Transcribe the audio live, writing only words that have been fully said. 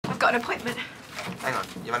got an appointment. Hang on,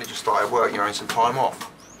 you've only just started work, you're having some time off.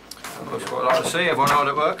 Well, that's what I like to see, everyone hard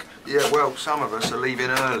at work. Yeah, well, some of us are leaving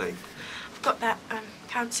early. I've got that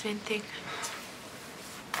counselling thing.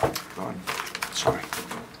 Fine. Sorry.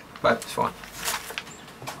 Babe, it's fine.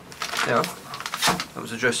 Yeah, that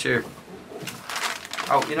was addressed to you.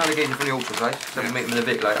 Oh, you know the geezer from the auto place? So we'll meet him in a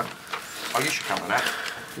bit later. Oh, you should come to that.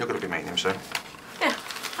 You're going to be meeting him soon. Yeah,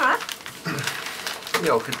 all right.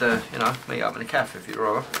 Yeah, I could, you know, meet up in a cafe if you'd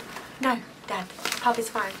rather. No, Dad. Pub is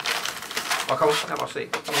fine. Oh, come on, have my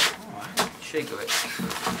seat. Come on. All right. She do it.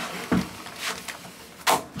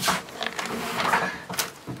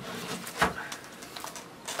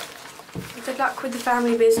 Good luck with the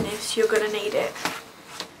family business. You're going to need it.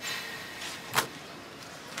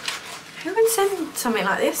 Who would send something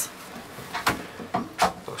like this?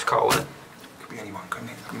 That was Carl, wasn't it? Could be anyone, couldn't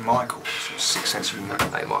it? Could be Michael. Sort of sixth sense humour.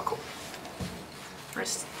 Hey, Michael.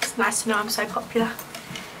 It's nice to know I'm so popular.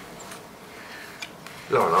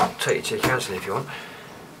 Lauren, I'll take you to your counselling if you want.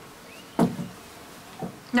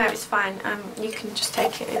 No, it's fine. You can just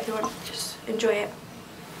take it if you want. Just enjoy it.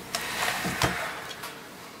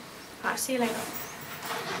 Right, see you later.